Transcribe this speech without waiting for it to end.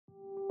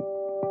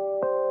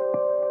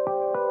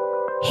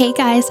Hey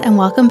guys, and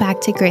welcome back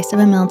to Grace of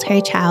a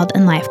Military Child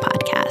and Life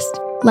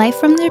podcast. Life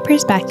from the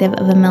perspective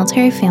of a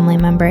military family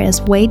member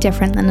is way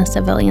different than a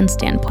civilian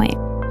standpoint.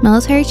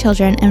 Military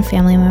children and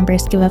family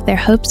members give up their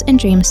hopes and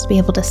dreams to be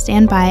able to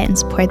stand by and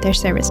support their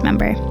service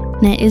member,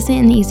 and it isn't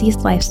an easy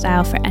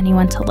lifestyle for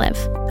anyone to live.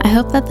 I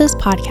hope that this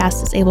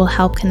podcast is able to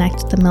help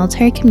connect the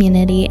military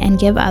community and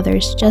give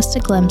others just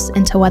a glimpse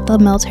into what the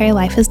military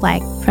life is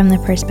like from the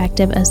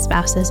perspective of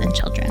spouses and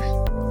children.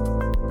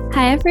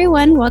 Hi,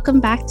 everyone.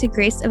 Welcome back to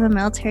Grace of a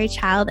Military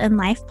Child and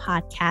Life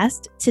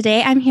podcast.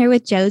 Today, I'm here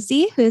with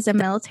Josey, who is a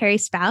military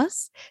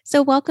spouse.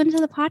 So welcome to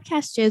the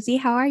podcast, Josey.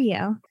 How are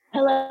you?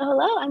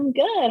 Hello. I'm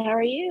good. How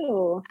are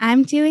you?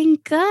 I'm doing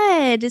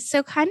good.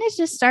 So kind of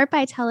just start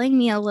by telling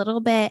me a little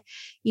bit,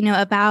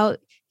 about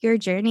your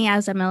journey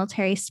as a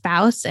military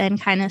spouse and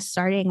kind of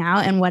starting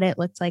out and what it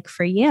looked like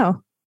for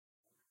you.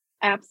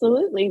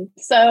 Absolutely.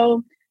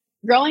 So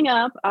growing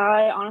up,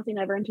 I honestly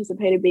never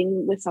anticipated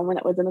being with someone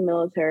that was in the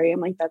military. I'm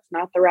like, that's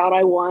not the route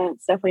I want.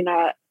 It's definitely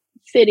not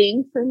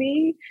fitting for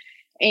me.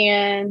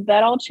 And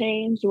that all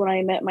changed when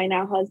I met my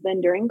now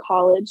husband during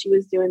college. He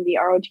was doing the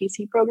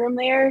ROTC program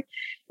there.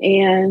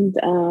 And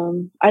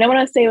I don't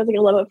want to say it was like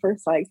a love at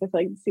first sight, because I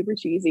feel like it's super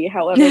cheesy.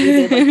 However,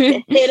 we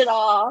did hit it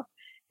off.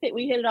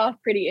 We hit it off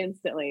pretty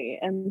instantly.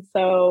 And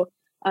so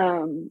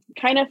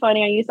kind of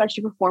funny, I used to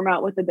actually perform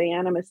out with a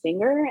band. I'm a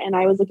singer, and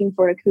I was looking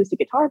for an acoustic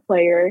guitar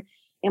player.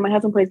 And my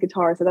husband plays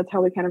guitar, so that's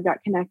how we kind of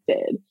got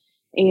connected.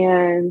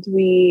 And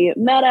we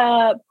met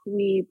up,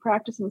 we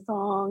practiced some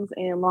songs,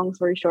 and long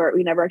story short,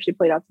 we never actually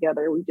played out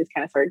together. We just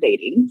kind of started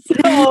dating.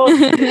 So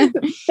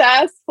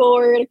fast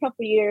forward a couple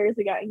of years,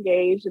 we got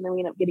engaged, and then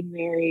we ended up getting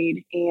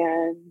married.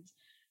 And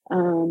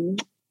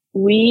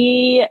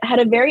we had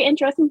a very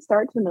interesting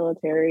start to the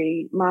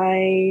military.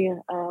 My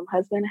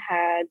husband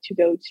had to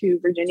go to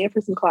Virginia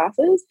for some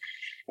classes,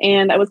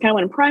 and that was kind of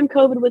when prime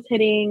COVID was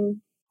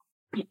hitting.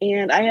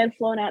 And I had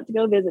flown out to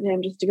go visit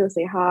him just to go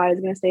say hi. I was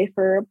going to stay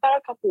for about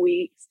a couple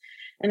weeks,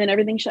 and then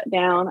everything shut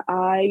down.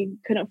 I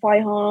couldn't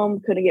fly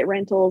home, couldn't get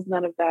rentals,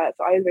 none of that.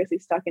 So I was basically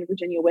stuck in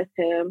Virginia with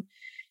him.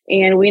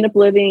 And we ended up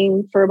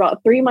living for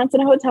about 3 months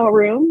in a hotel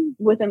room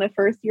within the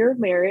first year of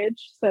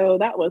marriage. So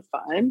that was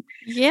fun.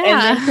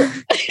 Yeah.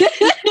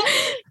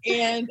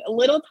 And a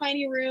little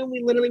tiny room.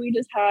 We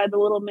just had a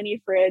little mini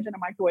fridge and a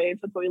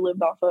microwave. That's what we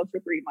lived off of for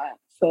 3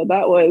 months. So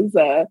that was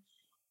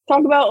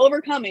talk about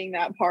overcoming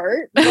that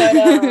part. But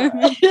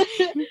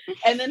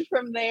and then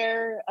from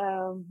there,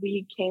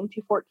 we came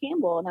to Fort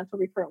Campbell, and that's where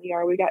we currently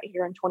are. We got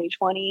here in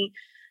 2020.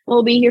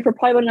 We'll be here for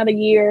probably about another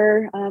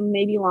year,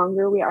 maybe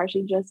longer. We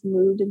actually just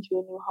moved into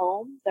a new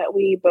home that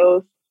we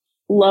both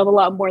love a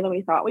lot more than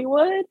we thought we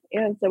would.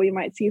 And so we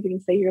might see if we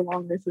can stay here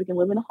longer so we can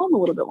live in a home a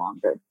little bit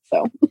longer.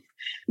 So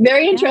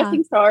very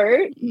interesting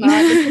start.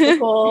 Not the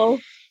typical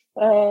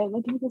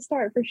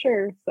start for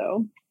sure.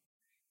 So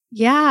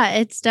yeah,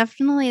 it's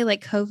definitely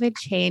like COVID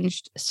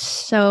changed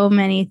so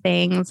many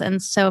things and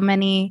so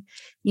many,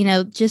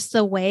 just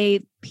the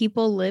way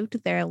people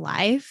lived their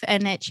life.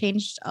 And it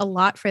changed a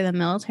lot for the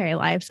military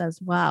lives as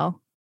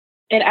well.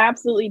 It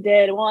absolutely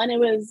did. Well, and it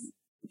was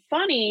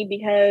funny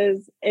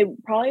because it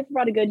probably for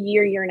about a good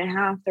year and a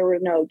half, there were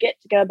no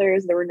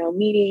get-togethers, there were no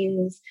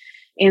meetings.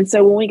 And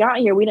so when we got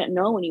here, we didn't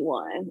know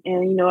anyone.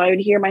 And, I would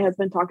hear my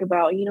husband talk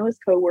about, his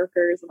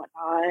coworkers and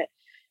whatnot.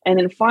 And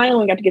then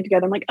finally we got to get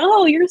together. I'm like,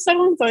 oh, you're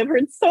so-and-so. I've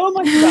heard so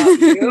much about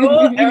you.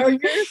 Or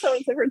you're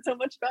so-and-so. I've heard so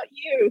much about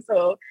you.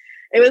 So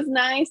it was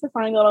nice to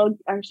finally be able to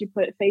actually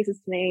put faces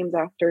to names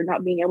after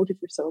not being able to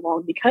for so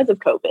long because of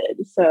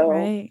COVID.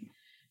 So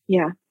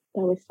yeah,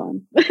 that was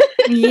fun.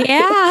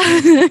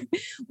 Yeah.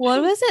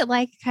 What was it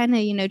like kind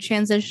of,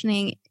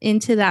 transitioning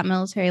into that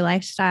military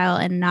lifestyle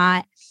and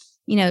not,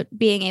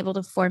 being able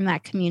to form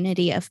that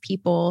community of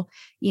people,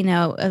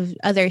 of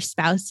other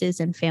spouses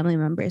and family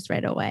members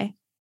right away?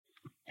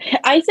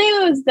 I say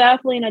it was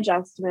definitely an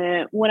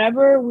adjustment.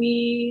 Whenever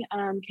we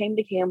came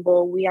to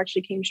Campbell, we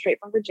actually came straight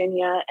from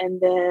Virginia.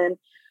 And then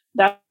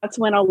that's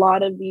when a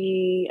lot of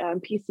the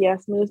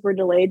PCS moves were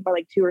delayed by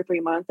like 2 or 3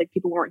 months. Like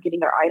people weren't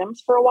getting their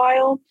items for a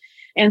while.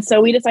 And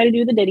so we decided to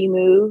do the Diddy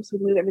moves. We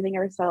moved everything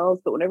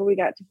ourselves. But whenever we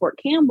got to Fort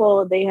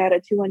Campbell, they had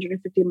a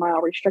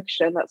 250-mile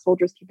restriction that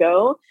soldiers could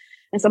go.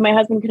 And so my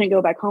husband couldn't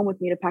go back home with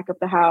me to pack up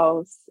the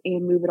house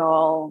and move it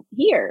all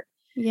here.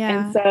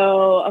 Yeah. And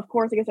so, of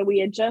course, like I said, we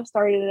had just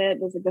started it.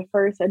 It was like the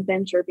first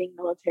adventure being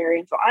military.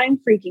 And so I'm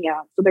freaking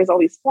out. So there's all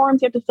these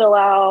forms you have to fill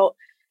out.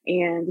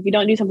 And if you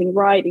don't do something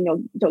right,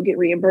 don't get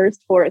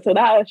reimbursed for it. So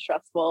that was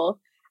stressful.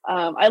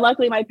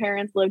 Luckily, my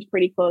parents lived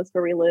pretty close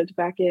where we lived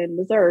back in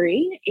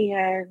Missouri.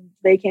 And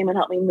they came and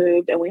helped me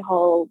move. And we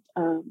hauled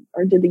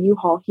or did the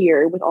U-Haul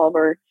here with all of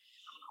our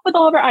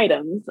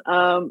items.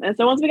 And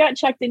so once we got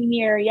checked in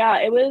here,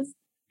 it was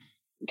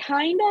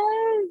kind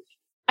of,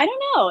 I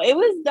don't know. It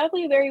was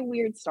definitely a very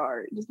weird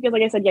start just because,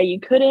 like I said, you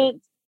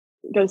couldn't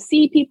go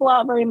see people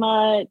out very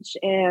much.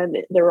 And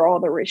there were all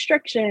the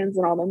restrictions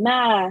and all the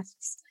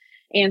masks.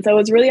 And so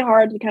it's really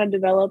hard to kind of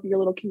develop your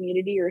little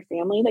community or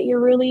family that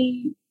you're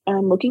really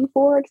looking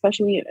for,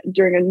 especially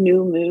during a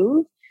new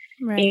move.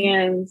 Right.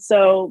 And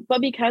so,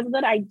 but because of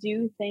that, I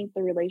do think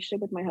the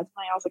relationship with my husband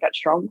and I also got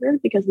stronger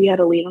because we had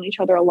to lean on each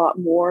other a lot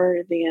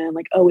more than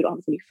like, oh, we don't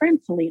have any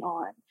friends to lean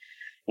on.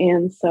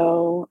 And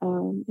so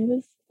it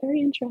was a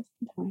very interesting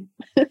time.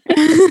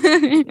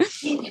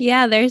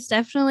 Yeah, there's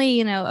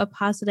definitely, a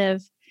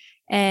positive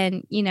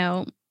and,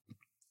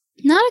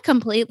 not a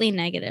completely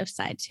negative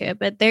side to it,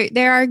 but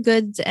there are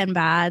goods and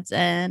bads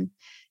and,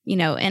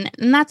 and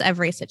that's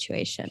every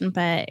situation,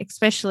 but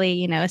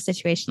especially, a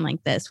situation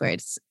like this where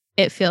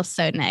it feels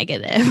so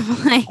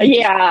negative. Like,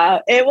 yeah,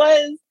 it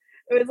was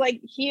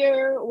like,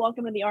 here,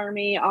 welcome to the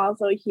army.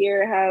 Also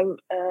here, have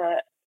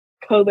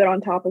COVID on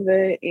top of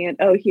it, and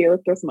here,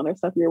 let's throw some other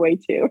stuff your way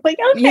too. Like,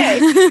 okay,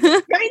 yeah.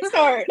 great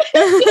start.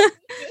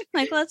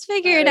 Like, let's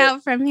figure it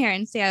out from here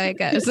and see how it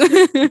goes.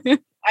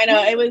 I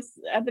know, it was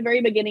at the very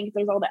beginning because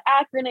there's all the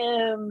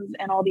acronyms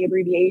and all the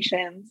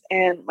abbreviations,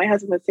 and my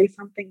husband would say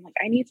something like,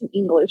 I need some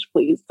English,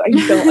 please. I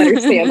don't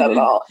understand that at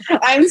all.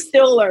 I'm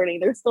still learning.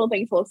 There's still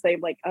things he'll say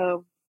like,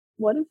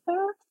 what is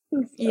that?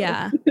 So.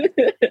 Yeah.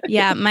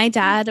 Yeah. My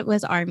dad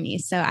was Army.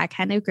 So I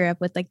kind of grew up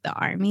with like the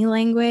Army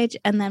language.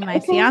 And then my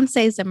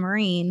fiance is a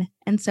Marine.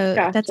 And so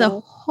that's a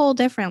whole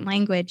different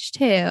language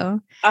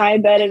too. I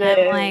bet it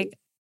is. Like,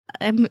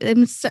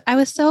 I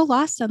was so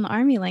lost on the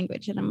Army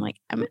language, and I'm like,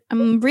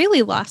 I'm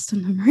really lost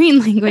on the Marine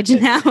language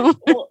now.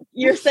 Well,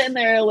 you're sitting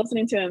there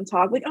listening to him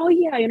talk like, oh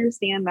yeah, I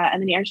understand that.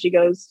 And then he actually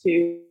goes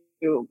to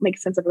make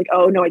sense of like,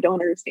 oh no, I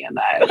don't understand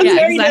that.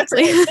 Yeah,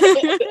 exactly.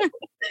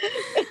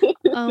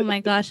 Oh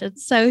my gosh,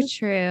 it's so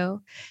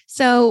true.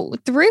 So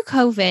through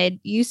COVID,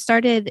 you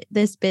started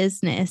this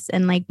business,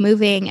 and like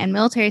moving and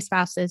military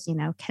spouses,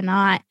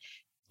 cannot,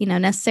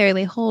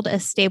 necessarily hold a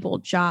stable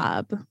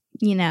job,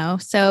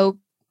 so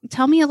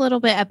tell me a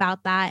little bit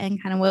about that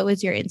and kind of what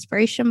was your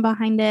inspiration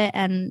behind it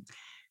and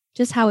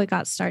just how it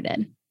got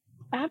started.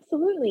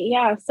 Absolutely.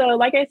 Yeah. So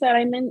like I said,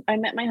 I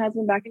met my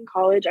husband back in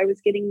college. I was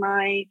getting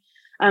my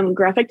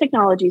graphic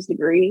technologies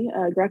degree.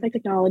 Graphic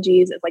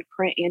technologies is like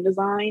print and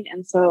design.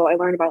 And so I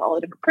learned about all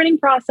the different printing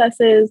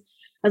processes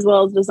as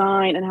well as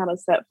design and how to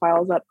set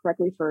files up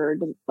correctly for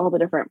all the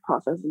different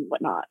processes and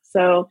whatnot.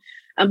 So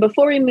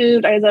before we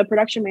moved, I was a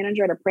production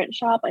manager at a print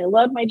shop. I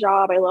loved my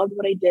job. I loved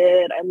what I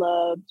did. I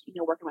loved,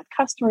 working with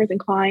customers and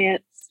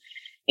clients.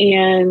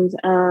 And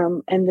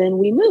then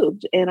we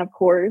moved. And of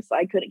course,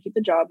 I couldn't keep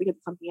the job because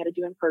it's something I had to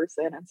do in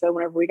person. And so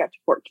whenever we got to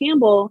Fort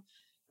Campbell,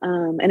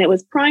 and it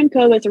was prime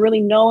COVID, so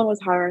really no one was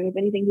hiring. If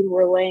anything, people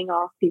were laying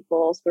off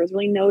people. So there was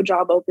really no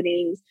job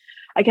openings.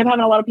 I kept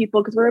having a lot of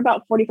people, because we're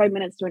about 45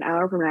 minutes to an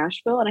hour from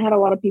Nashville. And I had a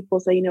lot of people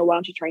say, why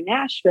don't you try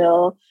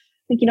Nashville?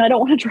 Like, I don't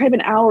want to drive an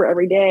hour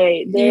every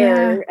day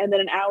there and then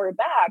an hour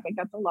back. Like,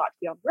 that's a lot to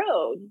be on the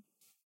road.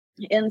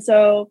 And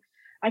so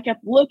I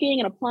kept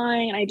looking and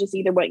applying, and I just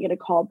either wouldn't get a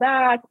call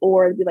back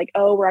or it'd be like,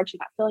 oh, we're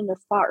actually not filling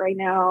this spot right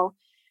now.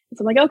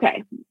 So I'm like,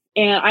 okay.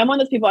 And I'm one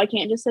of those people, I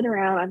can't just sit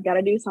around. I've got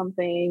to do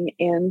something.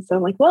 And so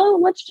I'm like,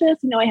 well, let's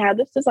just, I had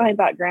this design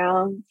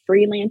background.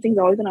 Freelancing is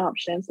always an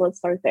option. So let's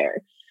start there.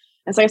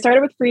 And so I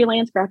started with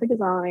freelance graphic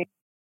design.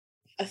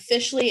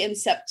 Officially in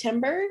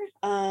September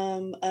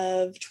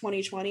of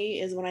 2020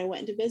 is when I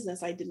went into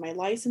business. I did my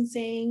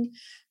licensing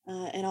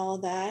and all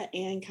of that,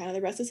 and kind of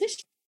the rest is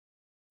history.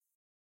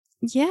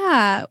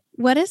 Yeah.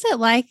 What is it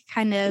like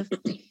kind of,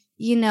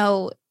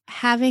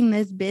 having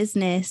this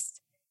business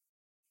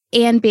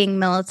and being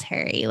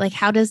military? Like,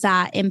 how does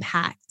that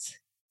impact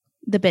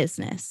the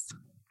business?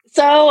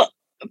 So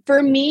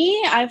for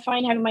me, I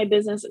find having my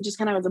business just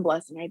kind of as a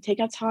blessing. I take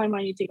out time,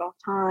 I need to take off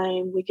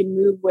time. We can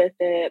move with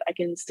it. I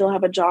can still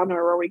have a job no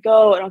matter where we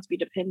go. I don't have to be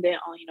dependent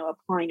on,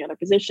 applying to other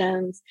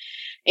positions.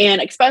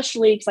 And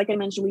especially because, like I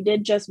mentioned, we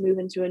did just move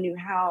into a new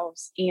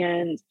house.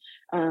 And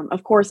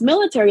of course,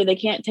 military, they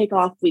can't take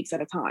off weeks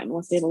at a time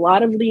unless they have a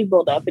lot of leave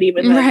buildup, but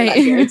even that's not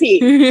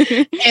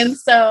guaranteed. And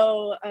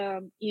so, I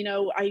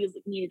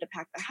needed to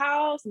pack the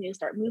house, I needed to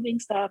start moving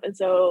stuff. And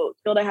so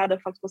feel I had a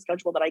flexible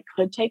schedule that I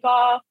could take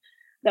off.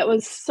 That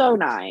was so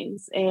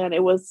nice. And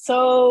it was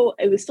still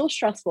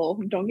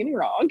stressful. Don't get me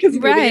wrong, because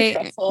it was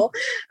stressful.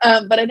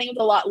 But I think it's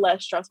a lot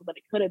less stressful than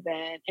it could have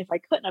been if I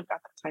couldn't have got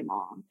that time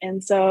off.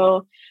 And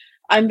so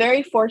I'm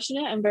very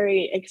fortunate. I'm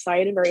very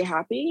excited, very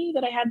happy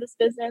that I had this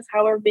business.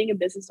 However, being a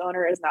business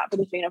owner is not for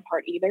the faint of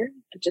heart either,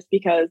 just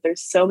because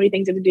there's so many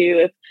things to do.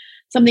 If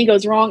something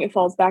goes wrong, it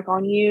falls back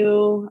on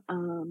you.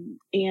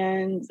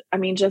 And I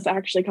mean, just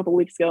actually a couple of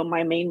weeks ago,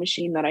 my main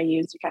machine that I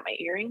use to cut my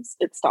earrings,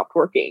 it stopped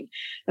working.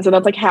 And so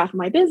that's like half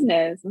my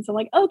business. And so I'm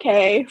like,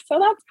 okay, so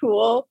that's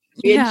cool.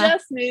 We had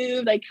just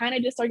moved. I kind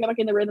of just started getting back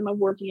in the rhythm of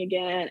working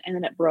again. And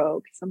then it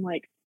broke. So I'm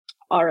like,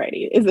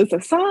 alrighty, is this a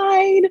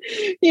sign?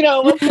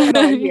 What's going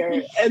on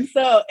here? And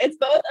so it's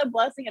both a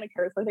blessing and a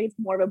curse. I think it's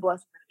more of a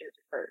blessing than it is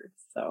a curse.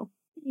 So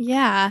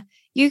yeah,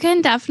 you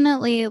can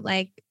definitely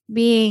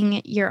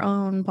being your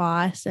own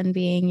boss and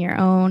being your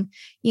own,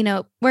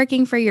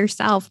 working for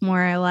yourself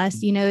more or less,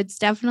 it's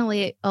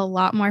definitely a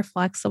lot more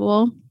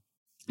flexible.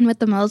 And with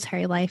the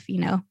military life,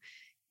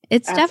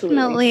 it's Absolutely.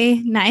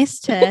 definitely nice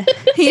to,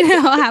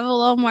 have a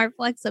little more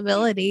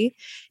flexibility,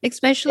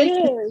 especially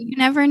 'cause you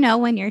never know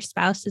when your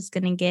spouse is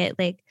going to get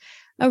like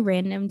a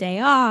random day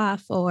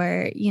off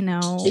or,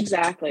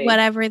 Exactly.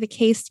 whatever the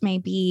case may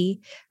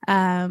be.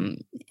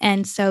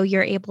 And so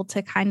you're able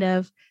to kind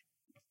of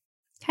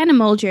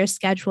mold your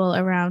schedule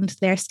around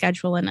their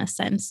schedule in a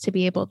sense to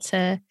be able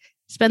to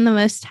spend the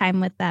most time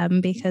with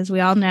them, because we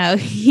all know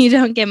you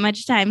don't get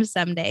much time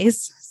some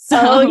days. So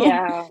Oh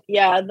yeah.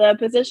 Yeah. The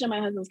position my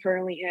husband's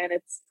currently in,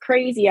 it's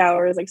crazy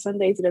hours. Like some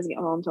days he doesn't get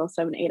home until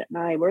 7, 8 at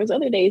night, whereas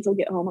other days he'll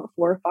get home at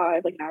 4 or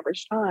 5, like an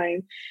average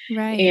time.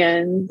 right.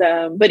 And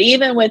but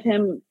even with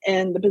him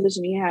in the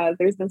position he has,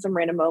 there's been some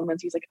random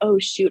moments he's like, oh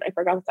shoot, I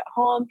forgot this at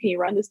home. Can you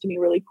run this to me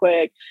really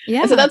quick?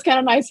 Yeah. And so that's kind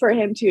of nice for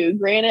him too.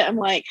 Granted, I'm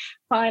like,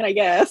 fine, I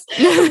guess.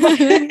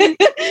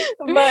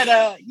 But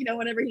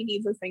whenever he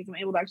needs those things, I'm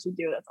able to actually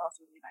do it. That's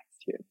also really nice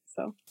too.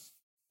 So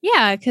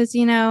yeah, because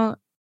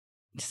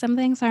some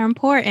things are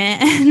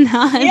important and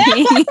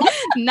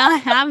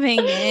not having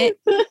it,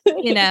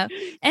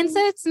 and so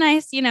it's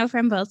nice,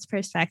 from both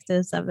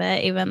perspectives of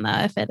it, even though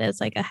if it is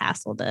like a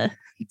hassle to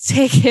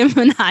take him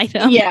an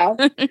item. Yeah.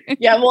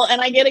 Well,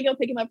 and I get to go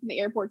pick him up from the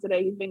airport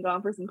today. He's been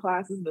gone for some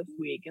classes this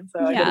week, and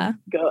so I got to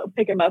go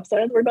pick him up. So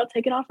I was worried about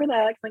taking off for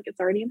that. Like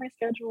it's already in my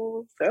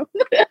schedule. So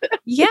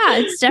yeah,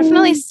 it's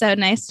definitely so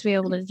nice to be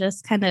able to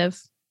just kind of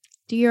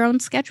do your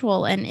own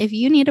schedule, and if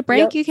you need a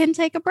break, you can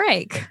take a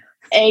break.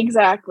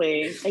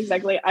 Exactly.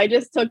 I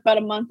just took about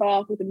a month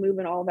off with the move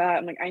and all that.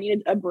 I'm like, I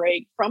needed a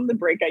break from the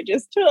break I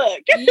just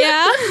took.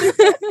 Yeah.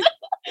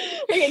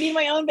 Like I need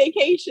my own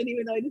vacation,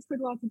 even though I just took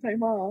lots of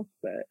time off.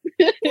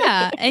 But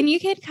yeah. And you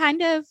could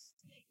kind of,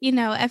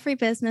 every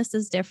business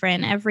is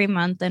different. Every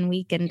month and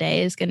week and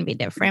day is going to be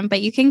different,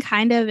 but you can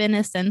kind of, in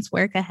a sense,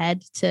 work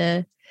ahead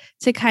to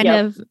kind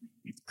of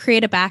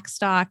create a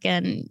backstock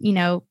and,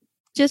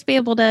 just be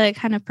able to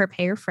kind of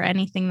prepare for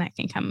anything that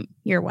can come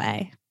your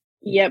way.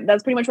 Yep,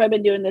 that's pretty much what I've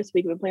been doing this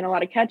week. I've been playing a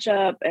lot of catch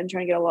up and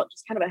trying to get a lot,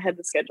 just kind of ahead of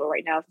the schedule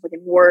right now, so I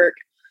can work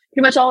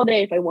pretty much all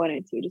day if I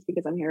wanted to, just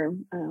because I'm here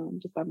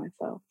just by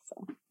myself.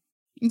 So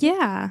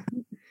yeah.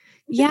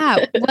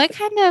 What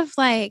kind of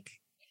like,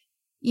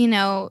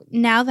 now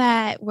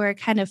that we're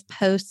kind of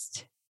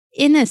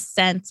in a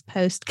sense,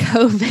 post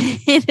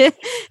COVID,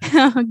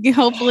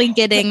 hopefully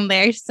getting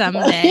there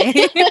someday.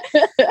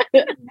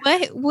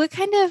 What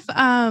kind of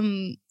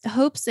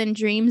hopes and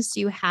dreams do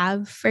you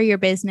have for your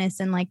business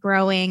and like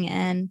growing?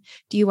 And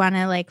do you want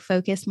to like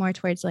focus more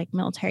towards like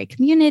military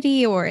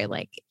community or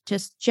like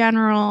just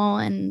general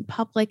and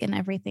public and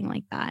everything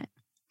like that?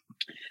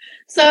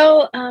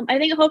 So I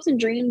think hopes and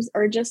dreams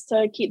are just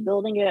to keep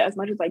building it as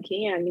much as I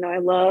can. I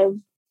love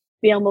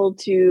being able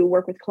to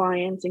work with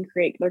clients and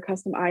create their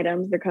custom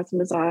items, their custom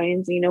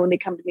designs. When they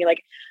come to me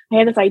like, I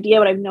have this idea,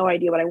 but I have no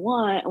idea what I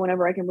want. And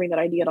whenever I can bring that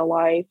idea to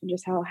life and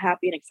just how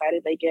happy and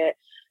excited they get,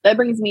 that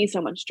brings me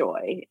so much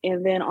joy.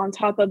 And then on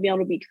top of being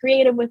able to be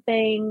creative with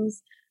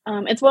things,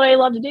 it's what I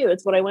love to do.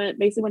 It's what I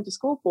basically went to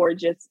school for,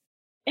 just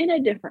in a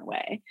different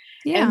way.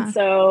 Yeah. And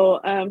so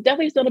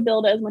definitely still to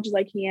build it as much as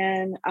I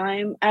can.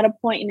 I'm at a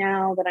point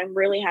now that I'm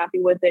really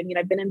happy with it.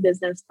 I've been in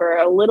business for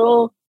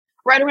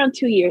right around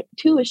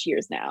 2-ish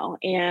years now.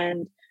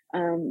 And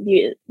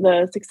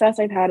the success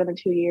I've had in the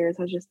 2 years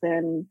has just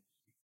been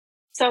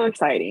so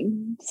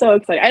exciting. So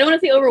exciting. I don't want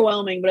to say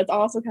overwhelming, but it's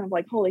also kind of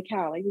like, holy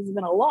cow, like this has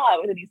been a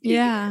lot within these 2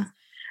 years.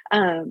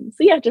 So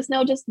yeah, just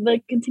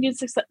the continued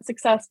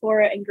success for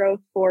it and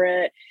growth for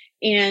it.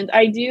 And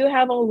I do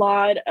have a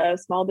lot of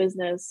small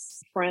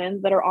business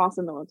friends that are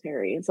also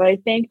military. And so I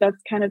think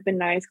that's kind of been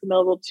nice to be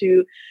able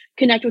to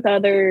connect with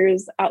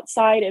others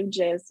outside of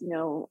just,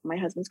 my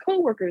husband's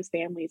coworkers,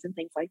 families, and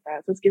things like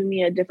that. So it's given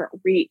me a different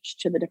reach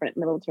to the different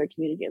military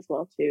community as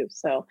well, too.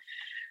 So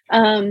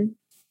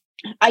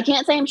I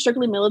can't say I'm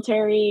strictly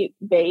military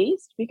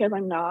based because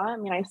I'm not.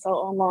 I sell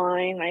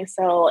online, I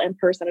sell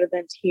in-person at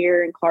events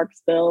here in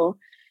Clarksville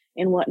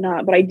and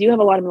whatnot, but I do have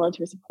a lot of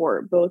military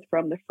support, both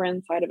from the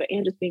friend side of it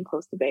and just being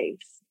close to base.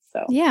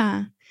 So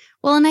yeah.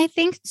 Well, and I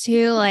think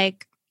too,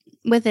 like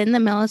within the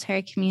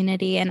military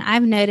community, and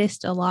I've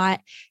noticed a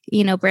lot,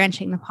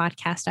 branching the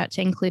podcast out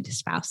to include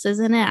spouses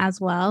in it as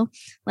well.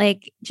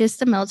 Like just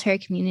the military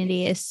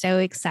community is so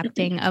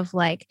accepting of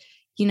like,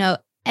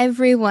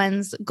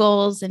 everyone's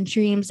goals and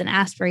dreams and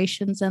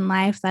aspirations in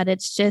life that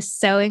it's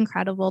just so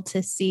incredible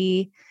to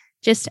see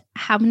just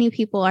how many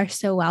people are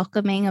so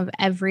welcoming of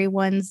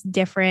everyone's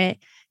different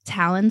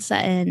talents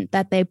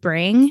that they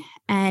bring.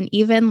 And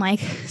even like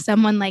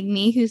someone like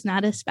me who's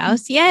not a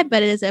spouse yet,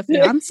 but is a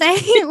fiance,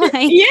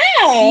 like,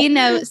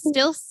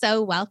 still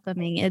so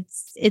welcoming.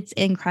 It's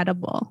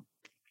incredible.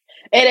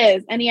 It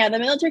is. And yeah, the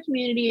military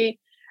community,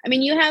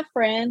 you have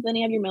friends and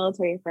you have your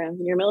military friends,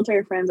 and your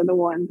military friends are the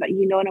ones that,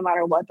 no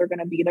matter what, they're going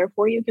to be there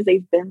for you because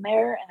they've been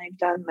there and they've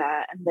done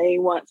that and they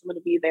want someone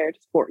to be there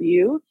to support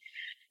you.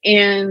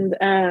 And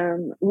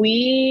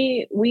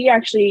we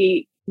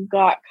actually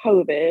got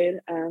COVID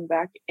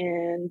back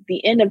in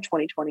the end of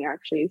 2020,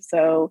 actually.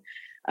 So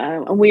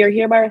and we are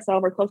here by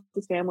ourselves. Our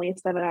closest family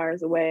is 7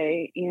 hours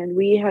away. And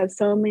we have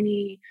so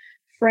many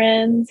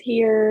friends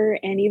here,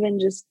 and even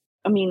just,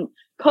 I mean,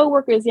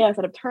 coworkers, yes,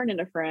 that have turned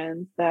into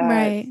friends that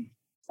Right.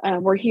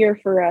 were here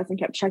for us and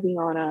kept checking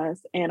on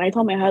us. And I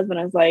told my husband,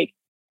 I was like,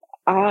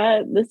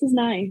 this is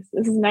nice.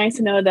 This is nice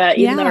to know that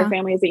even though our Yeah.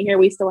 family isn't here,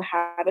 we still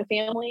have a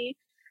family.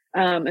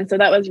 And so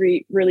that was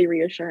really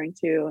reassuring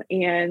too.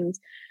 And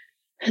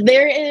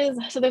there's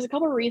a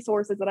couple of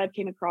resources that I've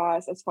came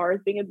across as far as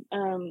being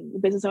a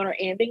business owner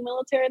and being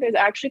military. There's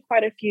actually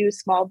quite a few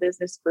small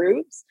business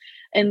groups,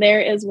 and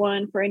there is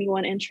one for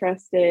anyone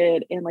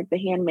interested in like the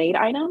handmade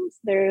items.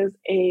 There's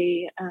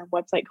a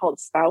website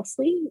called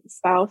Spousely,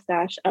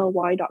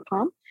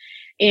 spouse-ly.com,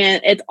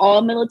 and it's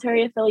all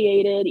military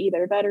affiliated,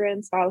 either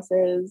veterans,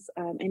 spouses,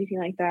 anything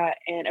like that,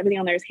 and everything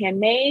on there is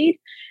handmade.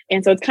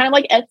 And so it's kind of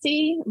like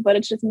Etsy, but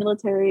it's just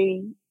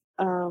military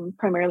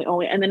primarily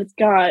only. And then it's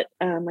got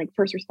like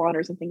first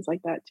responders and things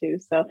like that too.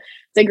 So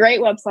it's a great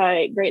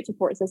website, great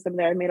support system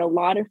there. I made a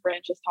lot of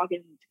friends just talking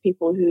to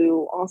people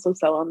who also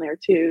sell on there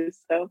too.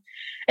 So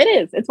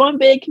it's one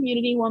big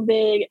community, one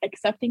big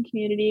accepting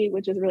community,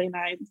 which is really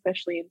nice,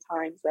 especially in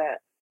times that,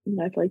 you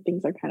know, I feel like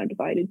things are kind of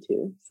divided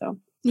too. So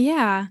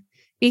Yeah.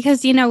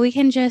 Because, we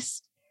can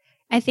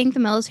I think the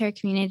military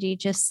community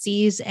just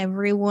sees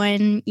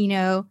everyone,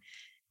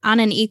 on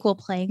an equal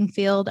playing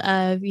field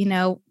of,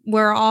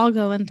 we're all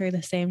going through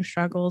the same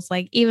struggles.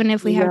 Like, even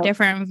if we have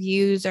different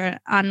views or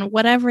on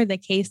whatever the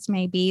case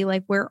may be,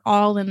 like, we're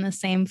all in the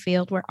same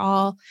field. We're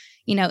all,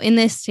 in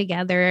this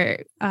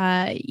together,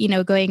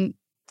 going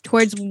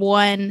towards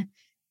one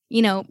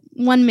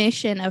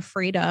mission of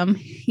freedom,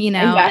 exactly.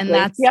 and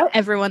that's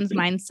everyone's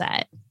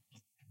mindset.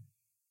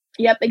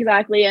 Yep,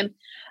 exactly. And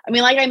I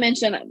mean, like I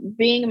mentioned,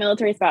 being a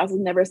military spouse is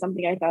never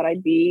something I thought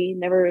I'd be,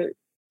 never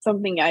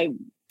something I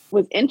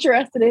was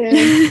interested in.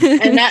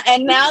 and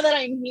now that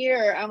I'm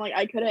here, I'm like,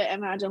 I couldn't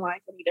imagine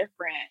life any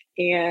different.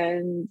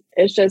 And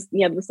it's just,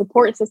 the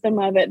support system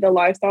of it, the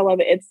lifestyle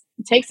of it, it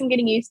takes some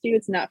getting used to.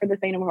 It's not for the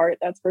faint of heart,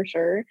 that's for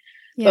sure.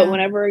 Yeah. But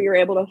whenever you're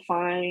able to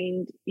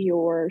find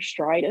your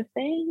stride of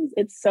things,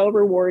 it's so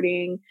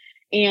rewarding.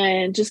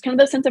 And just kind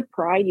of the sense of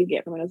pride you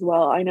get from it as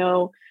well. I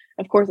know,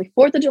 of course, like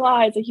 4th of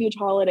July is a huge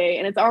holiday,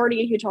 and it's already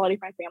a huge holiday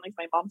for my family.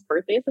 My mom's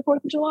birthday is the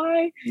 4th of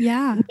July.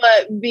 Yeah.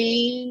 But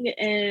being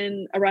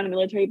around a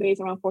military base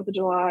around 4th of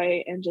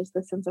July, and just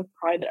the sense of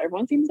pride that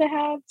everyone seems to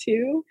have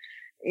too.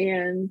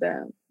 And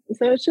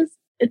so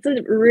it's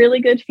a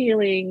really good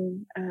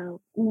feeling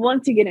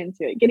once you get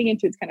into it. Getting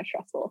into it's kind of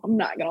stressful. I'm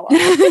not going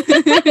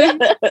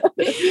to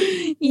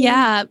lie.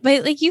 Yeah.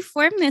 But like, you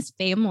form this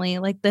family,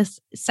 like this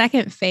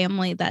second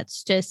family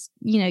that's just,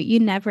 you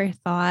never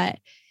thought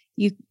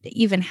you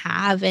even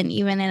have, and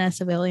even in a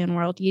civilian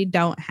world you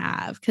don't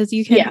have, because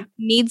you can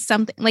need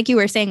something, like you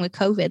were saying with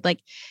COVID, like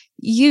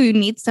you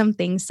need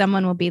something,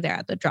 someone will be there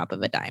at the drop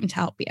of a dime to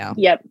help you.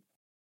 Yep.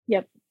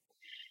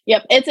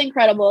 It's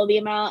incredible, the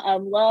amount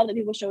of love that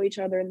people show each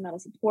other and the amount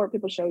of support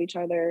people show each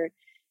other.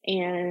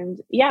 And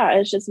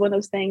it's just one of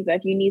those things that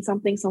if you need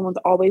something, someone's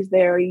always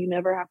there. You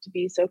never have to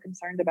be so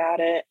concerned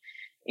about it.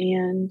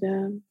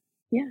 And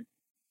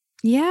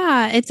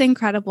Yeah, it's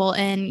incredible.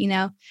 And,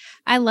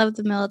 I love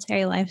the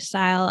military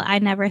lifestyle. I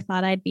never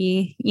thought I'd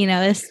be,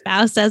 a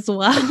spouse as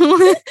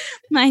well.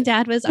 My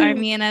dad was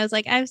Army, and I was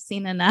like, I've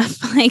seen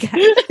enough. Like,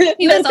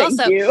 he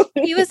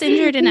was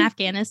injured in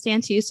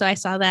Afghanistan too. So I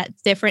saw that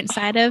different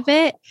side of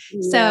it.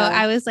 Yeah. So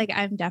I was like,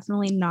 I'm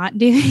definitely not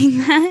doing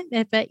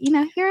that. But,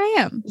 here I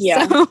am.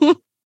 Yeah. So.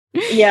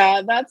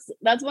 Yeah,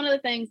 that's one of the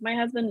things. My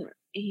husband,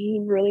 he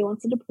really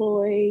wants to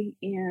deploy,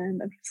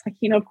 and I'm just like,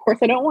 of course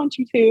I don't want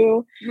you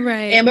to.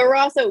 Right.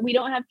 But we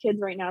don't have kids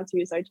right now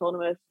too. So I told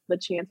him if the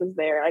chance was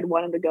there, I'd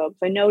want him to go,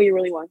 because I know he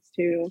really wants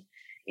to.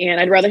 And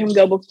I'd rather him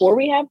go before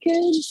we have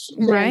kids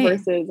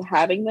versus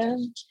having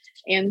them.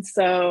 And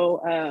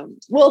so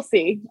we'll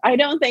see. I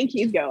don't think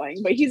he's going,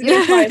 but he's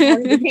going to try as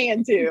hard as he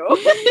can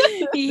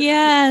too.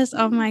 Yes.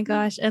 Oh my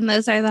gosh. And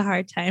those are the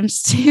hard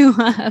times too.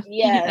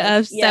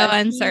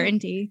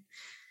 Uncertainty.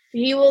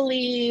 He will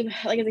leave.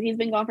 Like I said, he's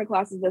been gone for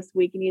classes this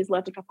week, and he's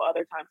left a couple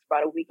other times for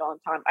about a week on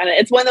time. And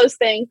it's one of those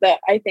things that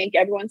I think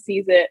everyone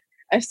sees it.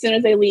 As soon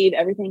as they leave,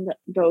 everything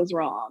goes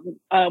wrong.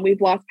 We've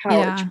lost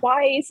power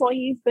twice while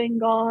he's been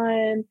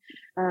gone.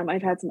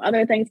 I've had some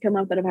other things come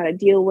up that I've had to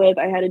deal with.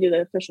 I had to do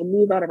the official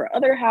move out of our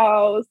other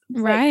house.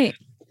 Right.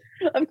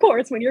 Like, of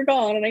course, when you're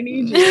gone and I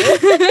need you.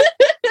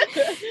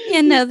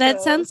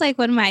 That sounds like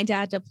when my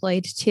dad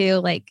deployed too,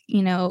 like,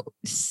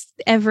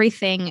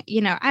 everything,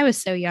 I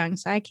was so young,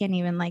 so I can't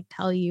even like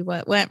tell you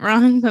what went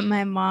wrong, but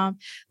my mom,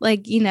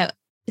 like,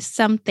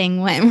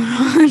 something went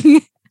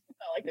wrong.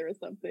 Like there was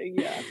something.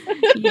 Yeah.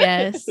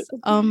 Yes.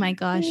 Oh my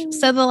gosh.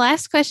 So the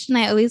last question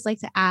I always like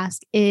to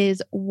ask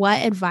is,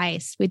 what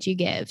advice would you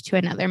give to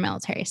another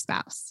military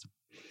spouse?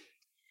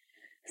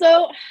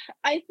 So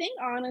I think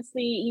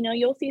honestly,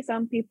 you'll see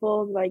some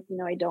people like,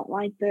 I don't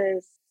like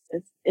this.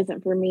 This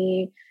isn't for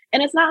me.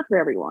 And it's not for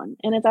everyone.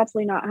 And it's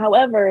absolutely not.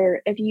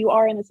 However, if you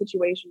are in a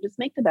situation, just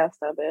make the best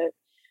of it.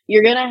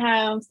 You're going to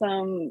have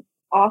some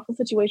awful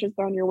situations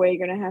thrown your way.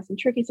 You're going to have some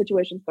tricky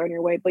situations thrown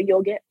your way, but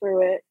you'll get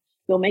through it.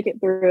 You'll make it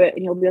through it,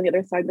 and you'll be on the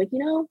other side like,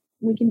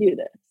 we can do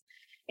this.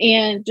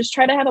 and just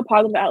try to have a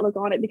positive outlook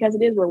on it because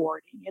it is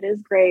rewarding. It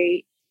is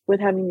great with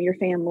having your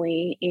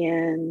family,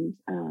 and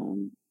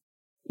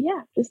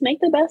just make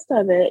the best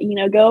of it.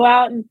 Go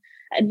out and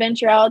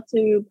adventure out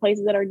to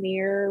places that are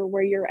near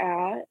where you're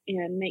at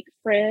and make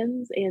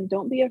friends, and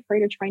don't be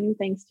afraid to try new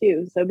things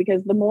too. So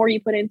because the more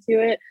you put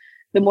into it,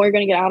 the more you're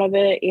going to get out of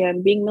it.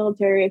 And being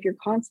military, if you're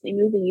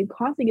constantly moving, you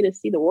constantly get to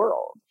see the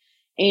world.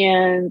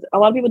 And a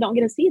lot of people don't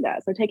get to see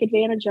that. So take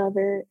advantage of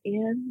it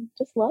and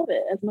just love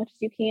it as much as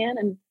you can.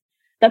 And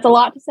that's a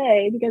lot to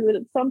say because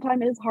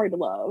sometimes it is hard to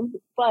love,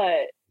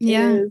 but it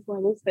is one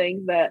of those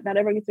things that not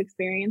everyone gets to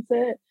experience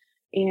it.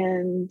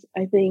 And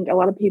I think a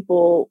lot of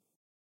people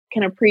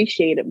can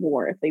appreciate it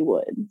more if they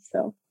would.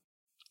 So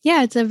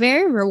yeah, it's a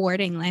very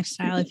rewarding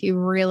lifestyle if you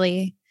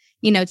really,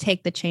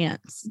 take the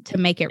chance to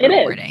make it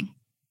rewarding.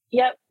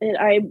 Yep.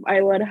 I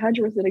would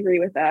 100% agree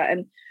with that.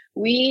 And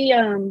we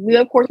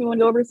of course we want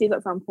to go overseas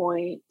at some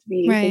point to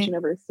be stationed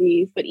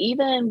overseas, but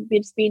even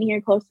just being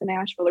here close to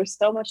Nashville, there's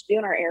so much to do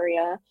in our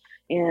area.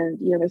 And,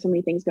 there's so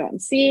many things to go out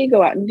and see,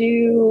 go out and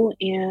do.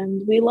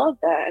 And we love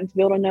that. And to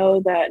be able to know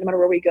that no matter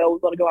where we go, we're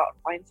able to go out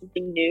and find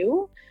something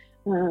new,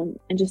 and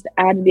just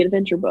add to the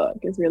adventure book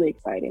is really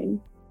exciting.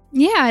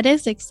 Yeah, it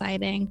is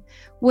exciting.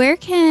 Where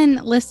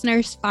can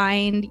listeners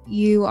find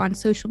you on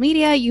social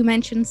media? You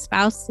mentioned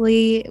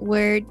Spousely,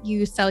 where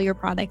you sell your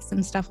products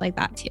and stuff like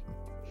that too.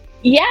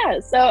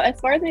 Yeah, so as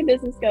far as my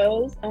business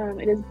goes,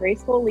 it is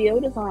Graceful Leo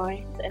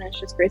Designs, and it's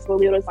just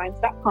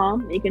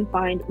gracefulleodesigns.com. You can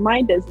find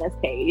my business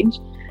page.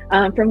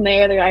 From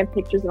there, I have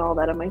pictures and all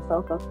that of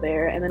myself up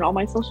there, and then all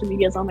my social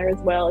media is on there as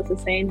well. It's the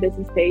same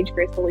business page,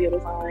 Graceful Leo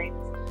Designs,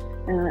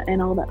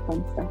 and all that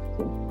fun stuff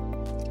too.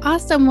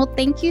 Awesome. Well,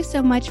 thank you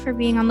so much for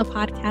being on the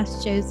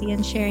podcast, Josey,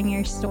 and sharing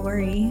your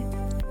story.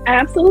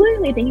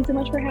 Absolutely. Thank you so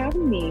much for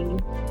having me.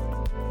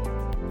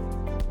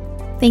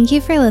 Thank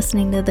you for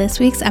listening to this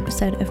week's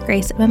episode of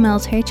Grace of a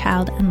Military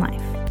Child and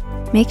Life.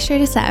 Make sure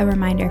to set a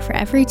reminder for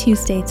every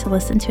Tuesday to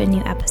listen to a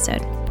new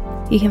episode.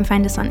 You can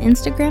find us on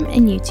Instagram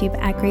and YouTube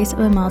at Grace of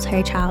a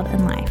Military Child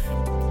and Life.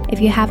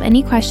 If you have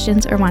any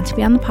questions or want to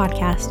be on the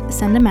podcast,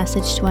 send a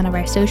message to one of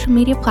our social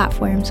media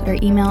platforms or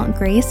email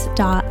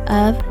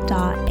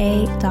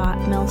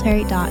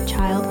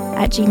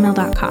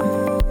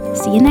grace.of.a.military.child@gmail.com.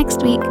 See you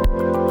next week.